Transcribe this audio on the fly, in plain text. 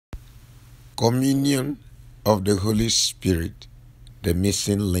Communion of the Holy Spirit, the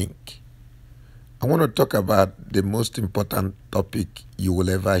missing link. I want to talk about the most important topic you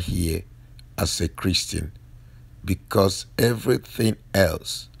will ever hear as a Christian, because everything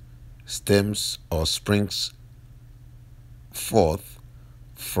else stems or springs forth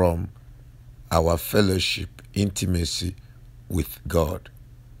from our fellowship, intimacy with God,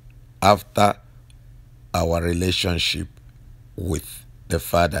 after our relationship with the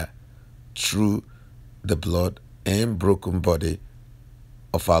Father through the blood and broken body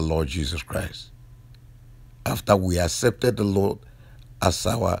of our Lord Jesus Christ. After we accepted the Lord as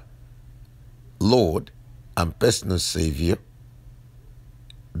our Lord and personal Savior,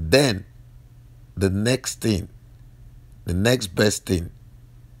 then the next thing, the next best thing,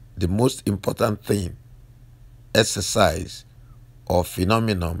 the most important thing, exercise or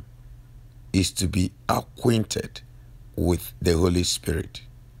phenomenon is to be acquainted with the Holy Spirit.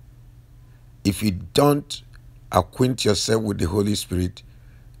 If you don't acquaint yourself with the Holy Spirit,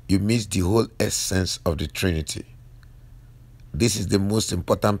 you miss the whole essence of the Trinity. This is the most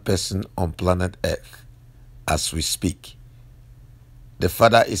important person on planet Earth as we speak. The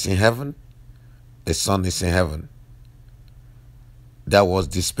Father is in heaven, the Son is in heaven. There was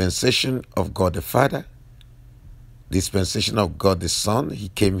dispensation of God the Father, dispensation of God the Son. He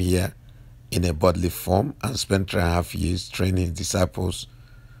came here in a bodily form and spent 3.5 years training his disciples,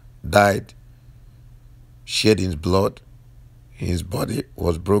 died, shed his blood, his body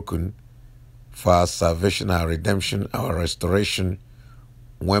was broken for our salvation, our redemption, our restoration,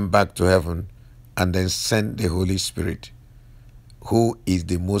 went back to heaven, and then sent the Holy Spirit, who is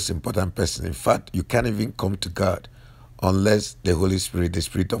the most important person. In fact, you can't even come to God unless the Holy Spirit, the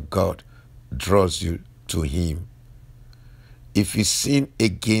Spirit of God, draws you to him. If you sin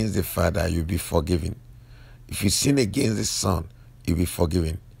against the Father, you'll be forgiven. If you sin against the Son, you'll be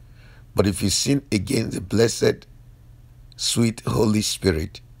forgiven. But if you sin against the blessed, sweet Holy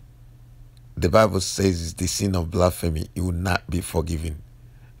Spirit, the Bible says it's the sin of blasphemy. You will not be forgiven.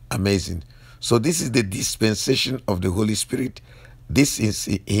 Amazing. So this is the dispensation of the Holy Spirit. This is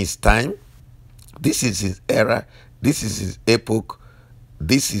his time. This is his era. This is his epoch.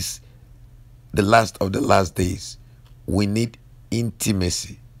 This is the last of the last days. We need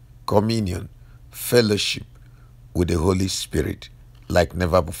intimacy, communion, fellowship with the Holy Spirit like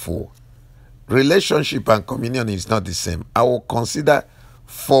never before. Relationship and communion is not the same. I will consider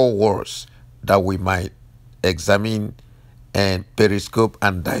 4 words that we might examine and periscope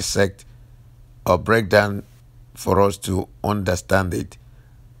and dissect or break down for us to understand it.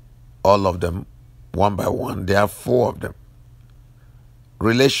 All of them, one by one. There are 4 of them.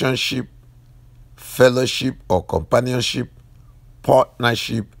 Relationship, fellowship or companionship,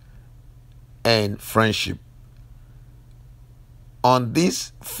 partnership, and friendship. On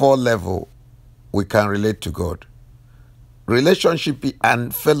these 4 levels, we can relate to God. Relationship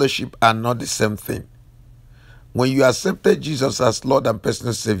and fellowship are not the same thing. When you accepted Jesus as Lord and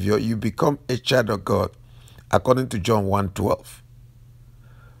personal Savior, you become a child of God, according to John 1:12.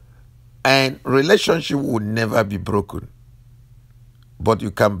 And relationship will never be broken, but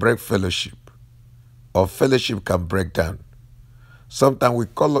you can break fellowship, or fellowship can break down. Sometimes we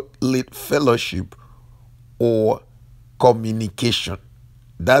call it fellowship or communication.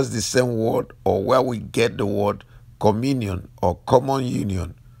 That's the same word, or where we get the word communion or common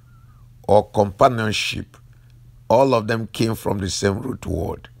union or companionship. All of them came from the same root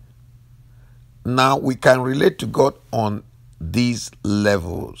word. Now we can relate to God on these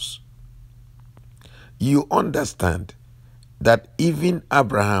levels. You understand that even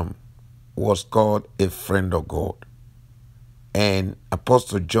Abraham was called a friend of God, and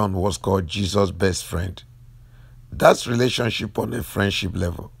Apostle John was called Jesus' best friend. That's relationship on a friendship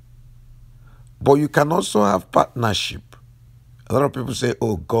level. But you can also have partnership. A lot of people say,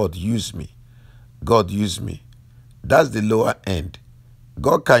 oh, God use me. God use me. That's the lower end.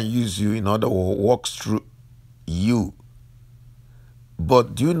 God can use you, in other words, walks through you.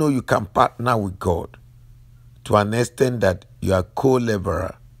 But do you know you can partner with God to an extent that you are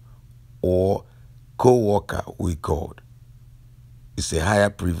co-laborer or co-worker with God? It's a higher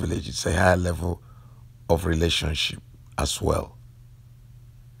privilege. It's a higher level of relationship as well.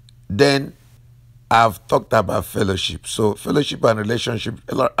 Then I've talked about fellowship. So fellowship and relationship,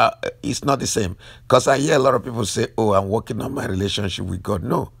 it's not the same. Because I hear a lot of people say, oh, I'm working on my relationship with God.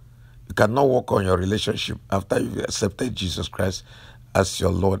 No, you cannot work on your relationship after you've accepted Jesus Christ as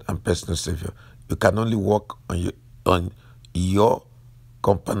your Lord and personal Savior. You can only work on your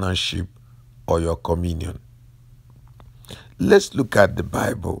companionship or your communion. Let's look at the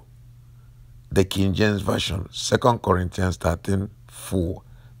Bible, the King James Version, 2 Corinthians 13:4.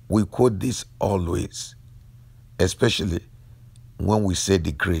 we quote this always, especially when we say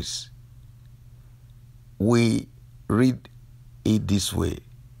the grace. We read it this way.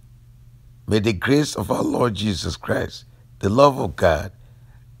 May the grace of our Lord Jesus Christ, the love of God,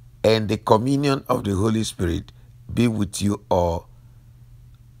 and the communion of the Holy Spirit be with you all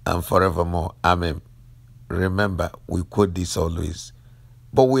and forevermore. Amen. Remember, we quote this always,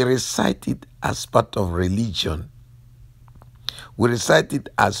 but we recite it as part of religion. We recite it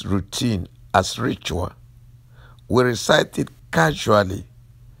as routine, as ritual. We recite it casually.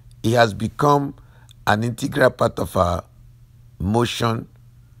 It has become an integral part of our motion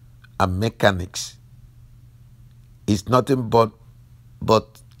and mechanics. It's nothing but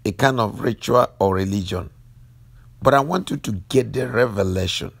a kind of ritual or religion. But I want you to get the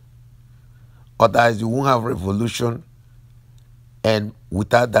revelation. Otherwise, you won't have revolution. And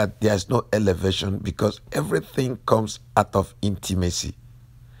without that, there's no elevation, because everything comes out of intimacy.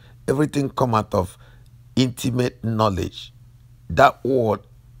 Everything comes out of intimate knowledge. That word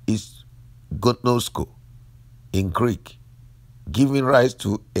is gnosko in Greek, giving rise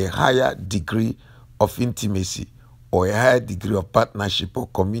to a higher degree of intimacy or a higher degree of partnership or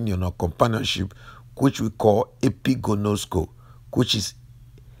communion or companionship, which we call epigonosko, which is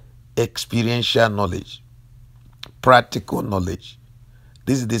experiential knowledge, practical knowledge.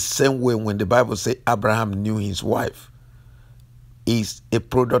 This is the same way when the Bible says Abraham knew his wife. Is a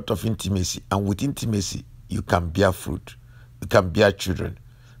product of intimacy, and with intimacy you can bear fruit, you can bear children,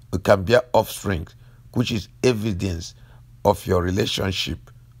 you can bear offspring, which is evidence of your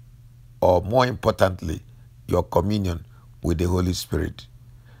relationship, or more importantly, your communion with the Holy Spirit.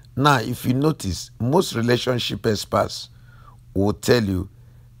 Now, if you notice, most relationship experts will tell you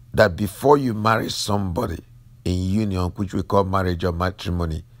that before you marry somebody in union, which we call marriage or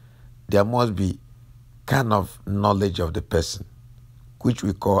matrimony, there must be kind of knowledge of the person, which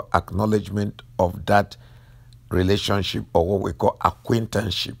we call acknowledgement of that relationship, or what we call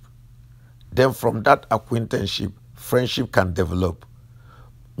acquaintanceship. Then from that acquaintanceship, friendship can develop.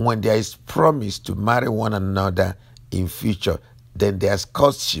 When there is promise to marry one another in future, then there's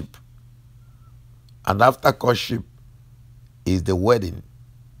courtship. And after courtship is the wedding,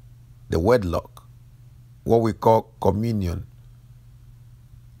 the wedlock, what we call communion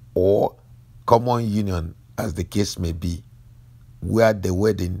or common union, as the case may be, where the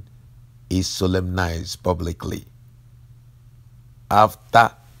wedding is solemnized publicly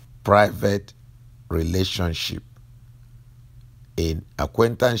after private relationship in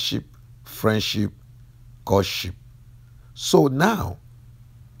acquaintanceship, friendship, courtship. So now,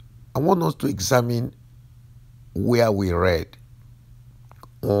 I want us to examine where we read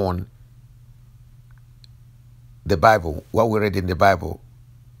on the Bible, what we read in the Bible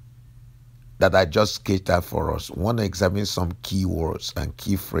that I just sketched out for us. We want to examine some key words and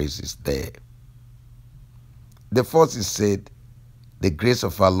key phrases there. The first is said, the grace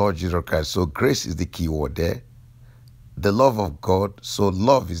of our Lord Jesus Christ. So grace is the key word there. The love of God. So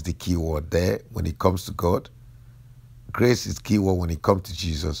love is the key word there when it comes to God. Grace is key word when it comes to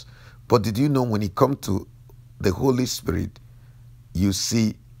Jesus. But did you know when it comes to the Holy Spirit, you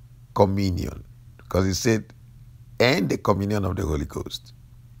see communion? Because it said, and the communion of the Holy Ghost.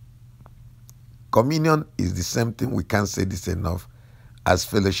 Communion is the same thing, we can't say this enough, as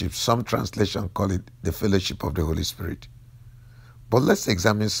fellowship. Some translation call it the fellowship of the Holy Spirit. But let's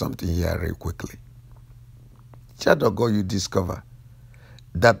examine something here very quickly. Child of God, you discover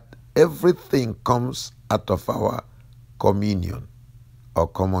that everything comes out of our communion or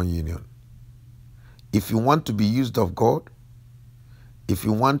common union. If you want to be used of God, if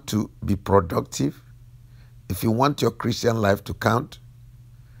you want to be productive, if you want your Christian life to count,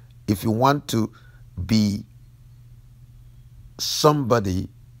 if you want to be somebody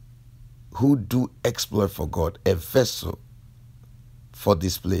who do exploit for God, a vessel for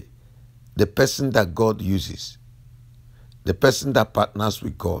display, the person that God uses, the person that partners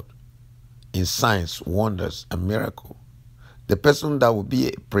with God in signs, wonders, and miracle, the person that will be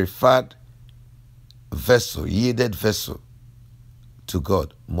a preferred vessel, yielded vessel to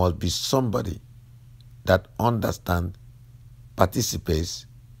God, must be somebody that understands, participates,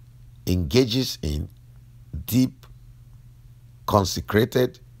 engages in deep,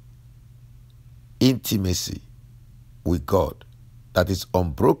 consecrated intimacy with God that is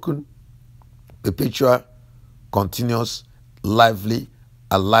unbroken, perpetual, continuous, lively,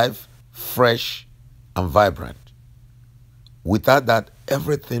 alive, fresh, and vibrant. Without that,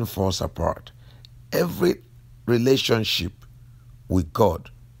 everything falls apart. Every relationship with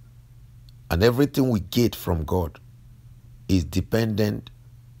God and everything we get from God is dependent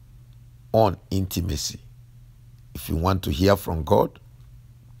on intimacy. If you want to hear from God,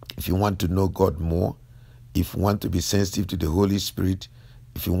 if you want to know God more, if you want to be sensitive to the Holy Spirit,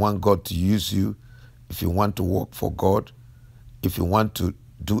 if you want God to use you, if you want to work for God, if you want to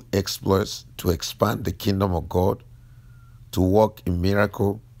do exploits to expand the kingdom of God, to walk in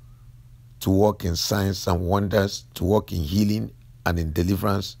miracle, to walk in signs and wonders, to walk in healing and in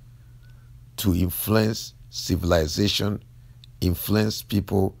deliverance, to influence civilization, influence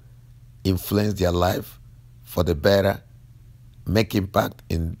people, influence their life for the better, make impact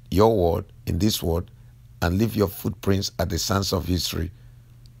in your world, in this world, and leave your footprints at the sands of history.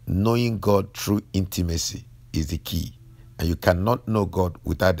 Knowing God through intimacy is the key, and you cannot know God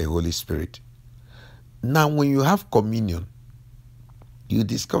without the Holy Spirit. Now, when you have communion, you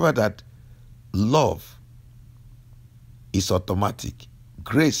discover that love is automatic,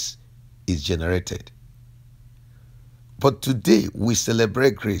 grace is generated. But today we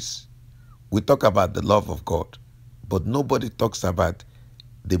celebrate grace. We talk about the love of God, but nobody talks about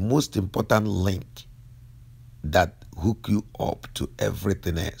the most important link that hook you up to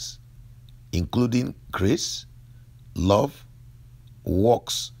everything else, including grace, love,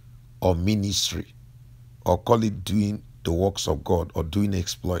 works, or ministry, or call it doing the works of God, or doing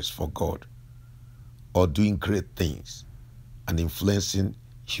exploits for God, or doing great things and influencing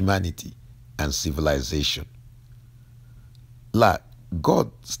humanity and civilization.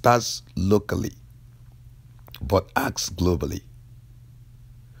 God starts locally but acts globally.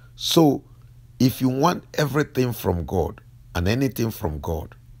 So if you want everything from God and anything from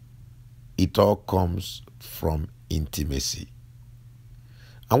God, it all comes from intimacy.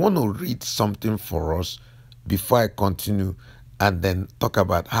 I want to read something for us before I continue and then talk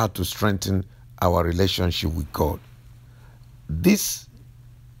about how to strengthen our relationship with God. This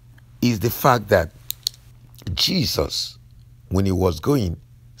is the fact that Jesus, when he was going,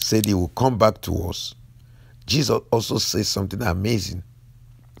 said he will come back to us. Jesus also says something amazing,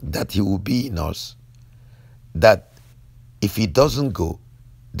 that he will be in us, that if he doesn't go,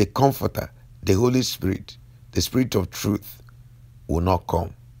 the Comforter, the Holy Spirit, the Spirit of truth will not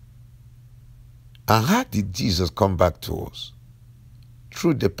come. And how did Jesus come back to us?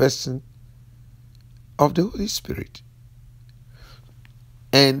 Through the person of the Holy Spirit.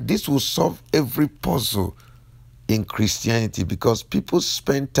 And this will solve every puzzle in Christianity, because people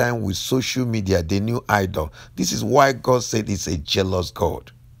spend time with social media, the new idol. This is why God said it's a jealous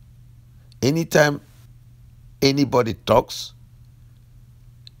God. Anytime anybody talks,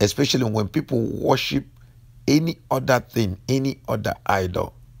 especially when people worship any other thing, any other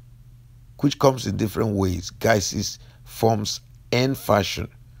idol, which comes in different ways, guises, forms, and fashion,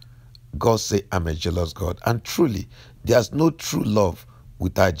 God say, I'm a jealous God. And truly, there's no true love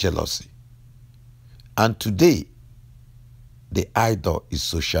without jealousy. And today, the idol is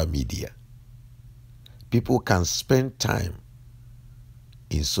social media. People can spend time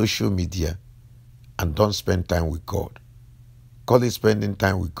in social media and don't spend time with God. Call it spending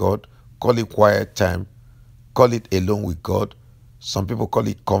time with God, call it quiet time, call it alone with God. Some people call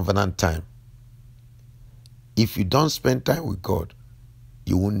it covenant time. If you don't spend time with God,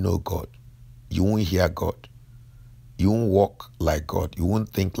 you won't know God. You won't hear God. You won't walk like God. You won't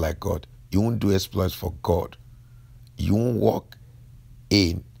think like God. You won't do exploits for God. You won't walk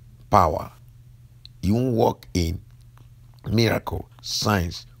in power. You won't walk in miracle,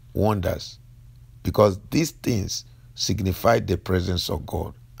 signs, wonders, because these things signify the presence of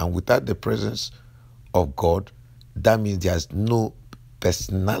God. And without the presence of God, that means there's no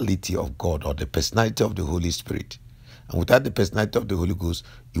personality of God or the personality of the Holy Spirit. And without the personality of the Holy Ghost,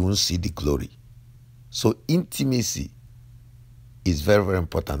 you won't see the glory. So intimacy is very, very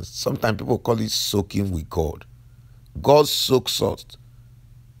important. Sometimes people call it soaking with God. God soaks us,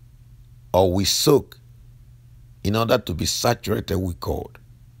 or we soak, in order to be saturated with God,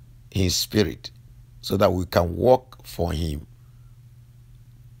 His Spirit, so that we can walk for Him,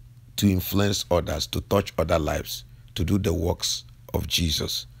 to influence others, to touch other lives, to do the works of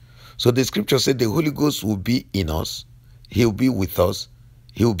Jesus. So the scripture said the Holy Ghost will be in us, He'll be with us,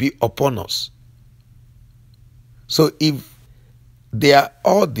 He'll be upon us. So if they are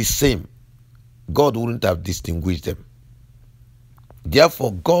all the same, God wouldn't have distinguished them.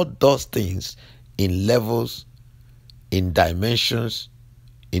 Therefore, God does things in levels, in dimensions,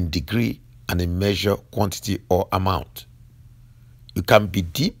 in degree, and in measure, quantity, or amount. You can be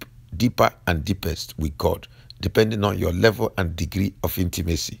deep, deeper, and deepest with God, depending on your level and degree of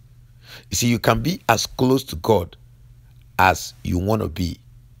intimacy. You see, you can be as close to God as you want to be.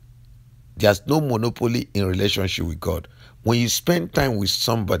 There's no monopoly in relationship with God. When you spend time with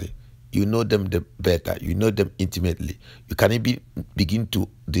somebody, you know them better. You know them intimately. You can even begin to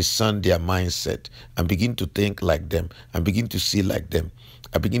discern their mindset and begin to think like them and begin to see like them.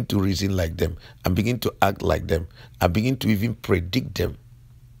 I begin to reason like them. I begin to act like them. I begin to even predict them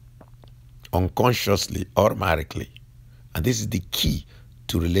unconsciously, automatically. And this is the key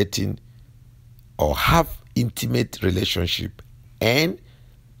to relating or have intimate relationship and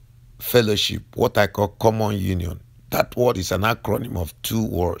fellowship, what I call common union. That word is an acronym of two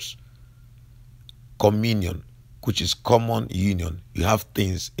words. Communion, which is common union. You have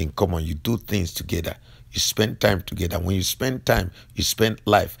things in common. You do things together. You spend time together. When you spend time, you spend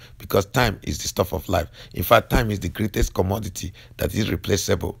life, because time is the stuff of life. In fact, time is the greatest commodity that is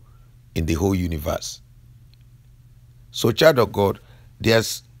replaceable in the whole universe. So, child of God,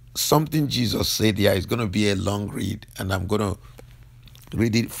 there's something Jesus said here. It's going to be a long read, and I'm going to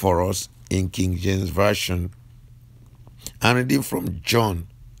read it for us in King James Version. I'm reading from John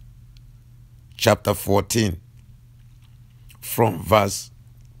chapter 14 from verse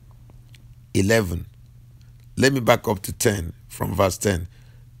 11. Let me back up to 10 from verse 10.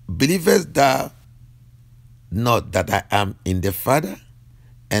 Believest thou not that I am in the Father,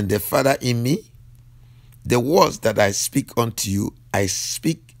 and the Father in me? The words that I speak unto you, I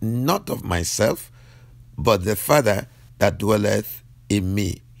speak not of myself, but the Father that dwelleth in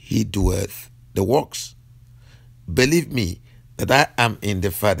me, he doeth the works. Believe me that I am in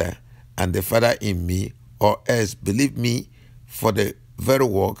the Father, and the Father in me, or else believe me for the very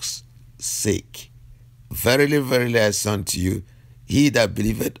works' sake. Verily, verily, I say unto you, he that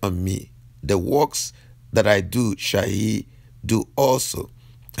believeth on me, the works that I do shall he do also,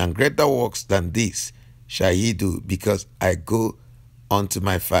 and greater works than these shall he do, because I go unto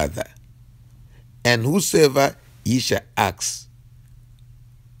my Father. And whosoever ye shall ask,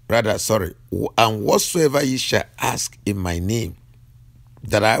 and whatsoever ye shall ask in my name,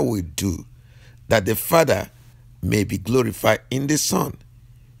 that I will do, that the Father may be glorified in the Son.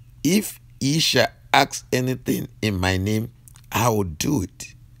 If ye shall ask anything in my name, I will do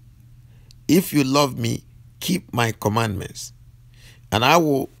it. If you love me, keep my commandments. And I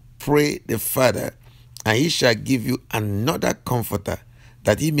will pray the Father, and he shall give you another comforter,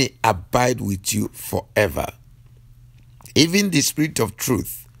 that he may abide with you forever. Even the Spirit of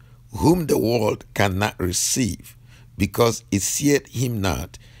truth, whom the world cannot receive, because it seeth him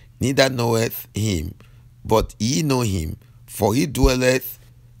not, neither knoweth him, but ye know him, for he dwelleth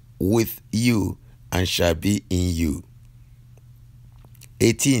with you and shall be in you.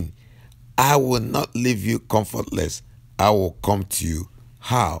 18. I will not leave you comfortless. I will come to you.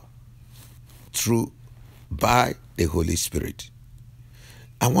 How? By the Holy Spirit.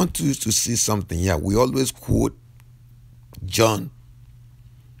 I want you to see something here. We always quote John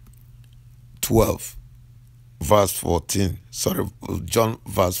 12, verse 14. John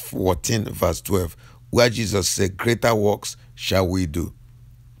verse 14, verse 12, where Jesus said, greater works shall we do.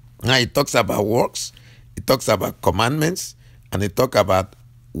 Now he talks about works, he talks about commandments, and he talks about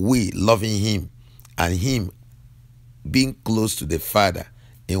we loving him and him being close to the Father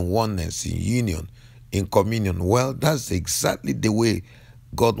in oneness, in union, in communion. Well, that's exactly the way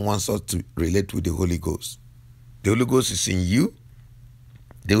God wants us to relate with the Holy Ghost. The Holy Ghost is in you.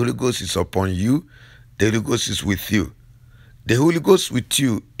 The Holy Ghost is upon you. The Holy Ghost is with you. The Holy Ghost with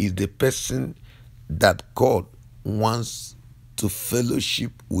you is the person that God wants to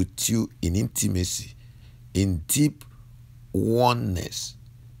fellowship with you in intimacy, in deep oneness,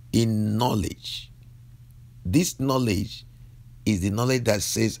 in knowledge. This knowledge is the knowledge that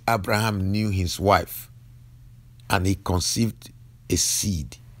says Abraham knew his wife and he conceived a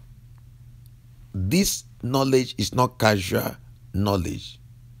seed. This knowledge is not casual knowledge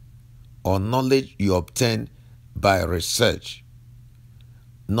or knowledge you obtain by research,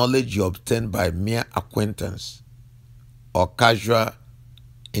 knowledge you obtain by mere acquaintance or casual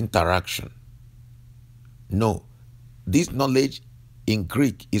interaction. No, this knowledge in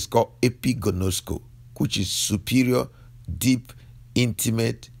Greek is called epigonosko, which is superior, deep,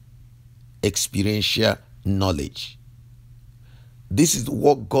 intimate, experiential knowledge. This is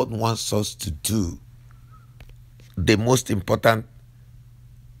what God wants us to do. The most important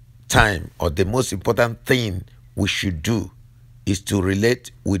time or the most important thing we should do is to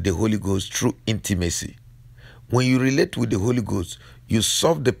relate with the Holy Ghost through intimacy. When you relate with the Holy Ghost, you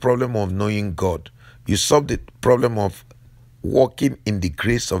solve the problem of knowing God. You solve the problem of walking in the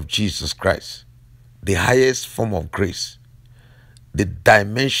grace of Jesus Christ, the highest form of grace, the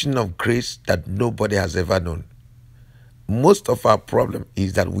dimension of grace that nobody has ever known. Most of our problem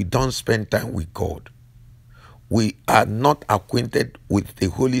is that we don't spend time with God. We are not acquainted with the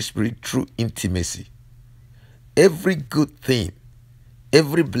Holy Spirit through intimacy. Every good thing,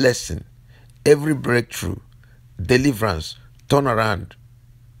 every blessing, every breakthrough, deliverance, turnaround,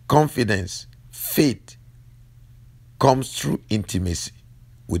 confidence, faith comes through intimacy.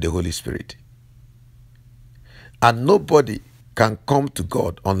 with the Holy Spirit. And nobody can come to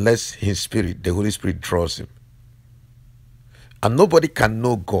God unless his spirit, the Holy Spirit, draws him. And nobody can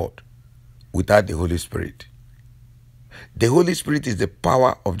know God without the Holy Spirit. The Holy Spirit is the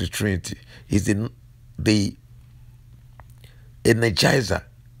power of the Trinity. He's the energizer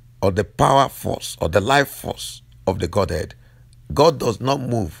or the power force or the life force of the Godhead. God does not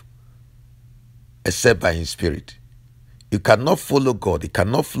move except by his spirit. You cannot follow God. You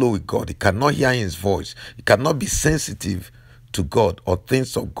cannot flow with God. You cannot hear his voice. You cannot be sensitive to God or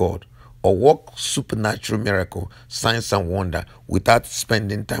things of God or work supernatural miracle, signs and wonder without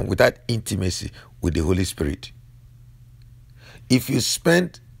spending time, without intimacy with the Holy Spirit. If you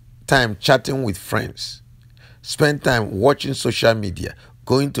spend time chatting with friends, spend time watching social media,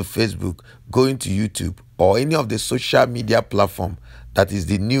 going to Facebook, going to YouTube, or any of the social media platform that is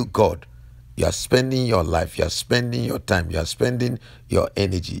the new God, you are spending your life, you are spending your time, you are spending your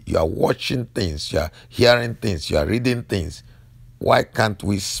energy, you are watching things, you are hearing things, you are reading things. Why can't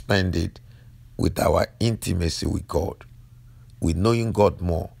we spend it with our intimacy with God, with knowing God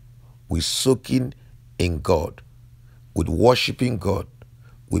more, with soaking in God, with worshiping God,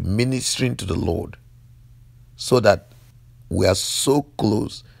 with ministering to the Lord, so that we are so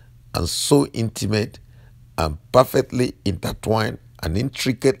close and so intimate and perfectly intertwined and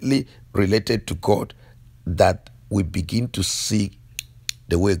intricately related to God that we begin to see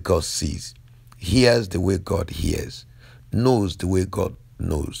the way God sees, hears the way God hears, knows the way God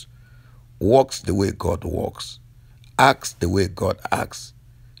knows, walks the way God walks, acts the way God acts,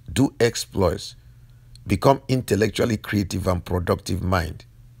 do exploits, become intellectually creative and productive mind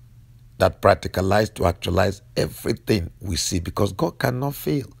that practicalize to actualize everything we see, because God cannot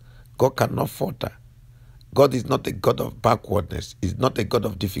fail. God cannot falter. God is not a God of backwardness. He's not a God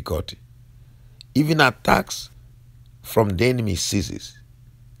of difficulty. Even attacks from the enemy ceases.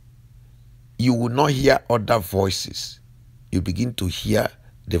 You will not hear other voices. You begin to hear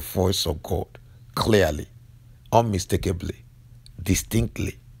the voice of God clearly, unmistakably,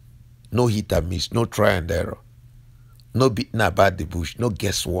 distinctly. No hit and miss, no try and error, no beating about the bush, no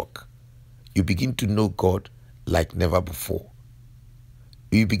guesswork. You begin to know God like never before.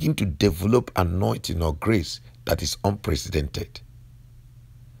 You begin to develop anointing or grace that is unprecedented.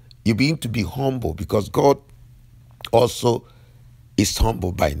 You begin to be humble because God also is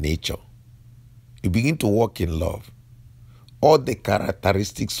humble by nature. You begin to walk in love. All the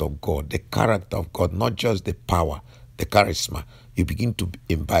characteristics of God, the character of God, not just the power, the charisma, you begin to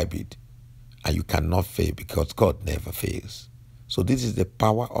imbibe it. And you cannot fail because God never fails. So this is the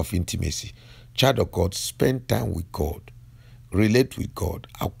power of intimacy. Child of God, spend time with God. Relate with God.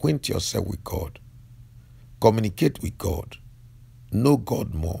 Acquaint yourself with God. Communicate with God. Know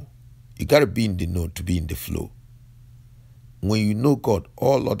God more. You got to be in the know to be in the flow. When you know God,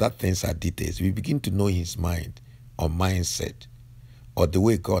 all other things are details. We begin to know his mind or mindset, or the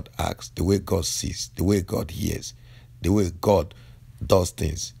way God acts, the way God sees, the way God hears, the way God does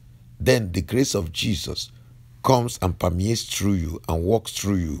things. Then the grace of Jesus comes and permeates through you and walks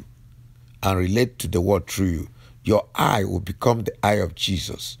through you and relate to the world through you. Your eye will become the eye of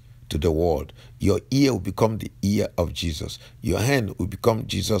Jesus to the world. Your ear will become the ear of Jesus. Your hand will become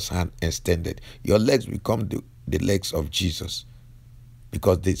Jesus' hand extended. Your legs will become the legs of Jesus,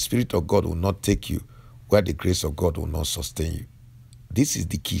 because the Spirit of God will not take you where the grace of God will not sustain you. This is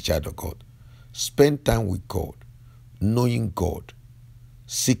the key, child of God. Spend time with God, knowing God,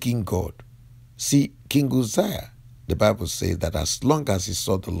 seeking God. See, King Uzziah, the Bible says that as long as he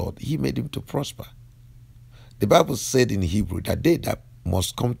sought the Lord, he made him to prosper. The Bible said in Hebrew that they that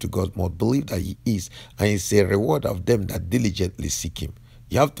must come to God must believe that he is, and he's a reward of them that diligently seek him.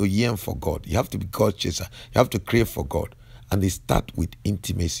 You have to yearn for God. You have to be God chaser. You have to crave for God. And they start with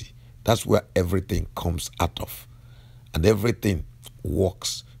intimacy. That's where everything comes out of. And everything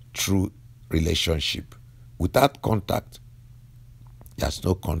works through relationship. Without contact, there's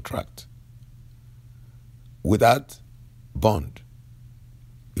no contract. Without bond,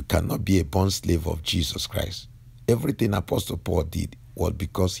 you cannot be a bond slave of Jesus Christ. Everything Apostle Paul did was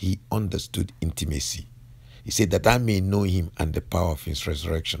because he understood intimacy. He said that I may know him and the power of his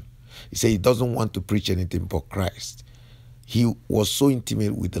resurrection. He said he doesn't want to preach anything but Christ. He was so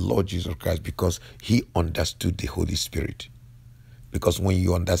intimate with the Lord Jesus Christ because he understood the Holy Spirit. Because when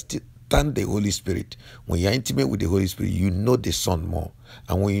you understand the Holy Spirit, when you're intimate with the Holy Spirit, you know the Son more.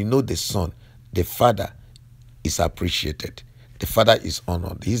 And when you know the Son, the Father is appreciated. The Father is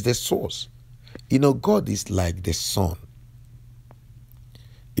honored. He's the source. You know, God is like the sun.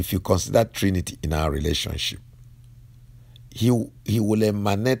 If you consider Trinity in our relationship, he will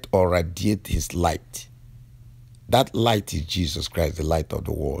emanate or radiate his light. That light is Jesus Christ, the light of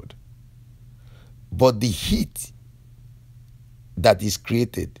the world. But the heat that is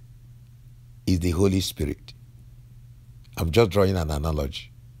created is the Holy Spirit. I'm just drawing an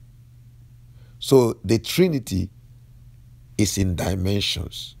analogy. So the Trinity is in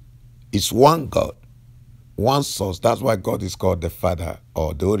dimensions. It's one God, one source. That's why God is called the Father,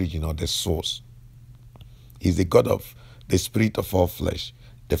 or the origin, or the source. He's the God of the Spirit of all flesh,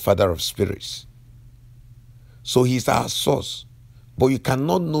 the Father of spirits. So he's our source. But you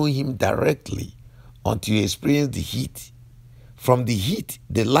cannot know him directly until you experience the heat. From the heat,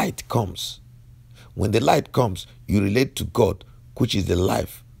 the light comes. When the light comes, you relate to God, which is the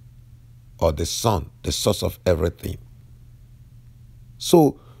life, or the Son, the source of everything.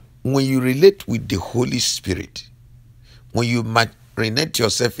 So when you relate with the Holy Spirit, when you marinate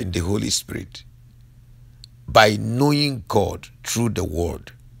yourself in the Holy Spirit, by knowing God through the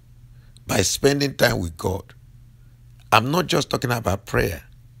Word, by spending time with God, I'm not just talking about prayer,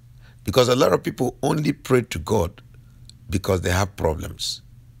 because a lot of people only pray to God because they have problems.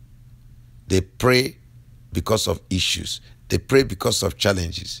 They pray because of issues. They pray because of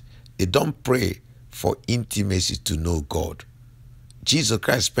challenges. They don't pray for intimacy to know God. Jesus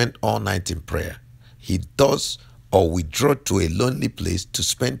Christ spent all night in prayer. He does or withdraw to a lonely place to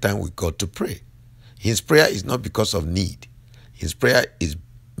spend time with God to pray. His prayer is not because of need. His prayer is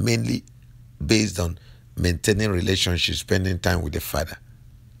mainly based on maintaining relationships, spending time with the Father.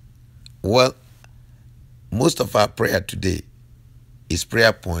 Well, most of our prayer today is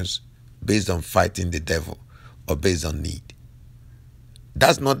prayer points based on fighting the devil or based on need.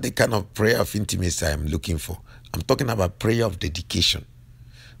 That's not the kind of prayer of intimacy I'm looking for. I'm talking about prayer of dedication,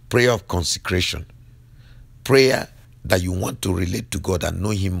 prayer of consecration, prayer that you want to relate to God and know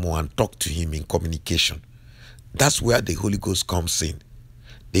him more and talk to him in communication. That's where the Holy Ghost comes in.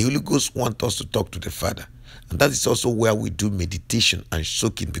 The Holy Ghost wants us to talk to the Father. And that is also where we do meditation and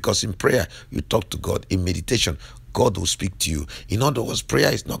soaking, because in prayer, you talk to God. In meditation, God will speak to you. In other words,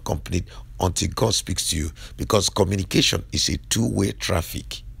 prayer is not complete until God speaks to you, because communication is a two-way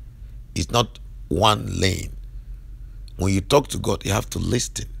traffic. It's not one lane. When you talk to God, you have to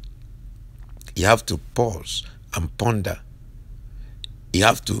listen. You have to pause and ponder. You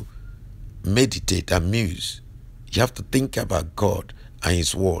have to meditate and muse. You have to think about God and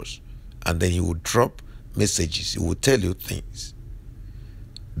his words, and then he will drop messages. He will tell you things.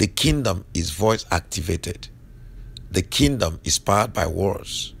 The kingdom is voice activated. The kingdom is powered by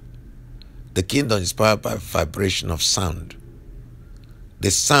words. The kingdom is powered by vibration of sound. The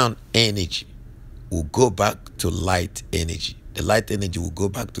sound energy will go back to light energy. The light energy will go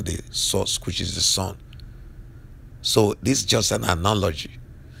back to the source, which is the sun. So this is just an analogy,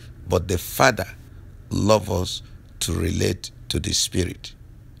 but the Father loves us to relate to the Spirit.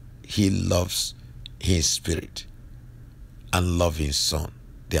 He loves his Spirit and loves his Son.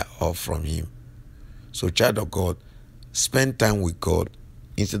 They are all from him. So child of God, spend time with God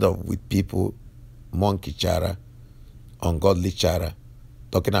instead of with people, monkey chara, ungodly chara,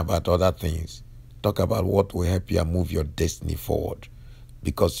 talking about other things. Talk about what will help you and move your destiny forward,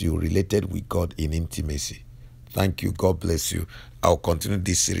 because you related with God in intimacy. Thank you. God bless you. I'll continue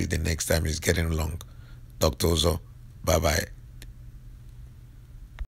this series the next time. It's getting long. Dr. Ozo. Bye-bye.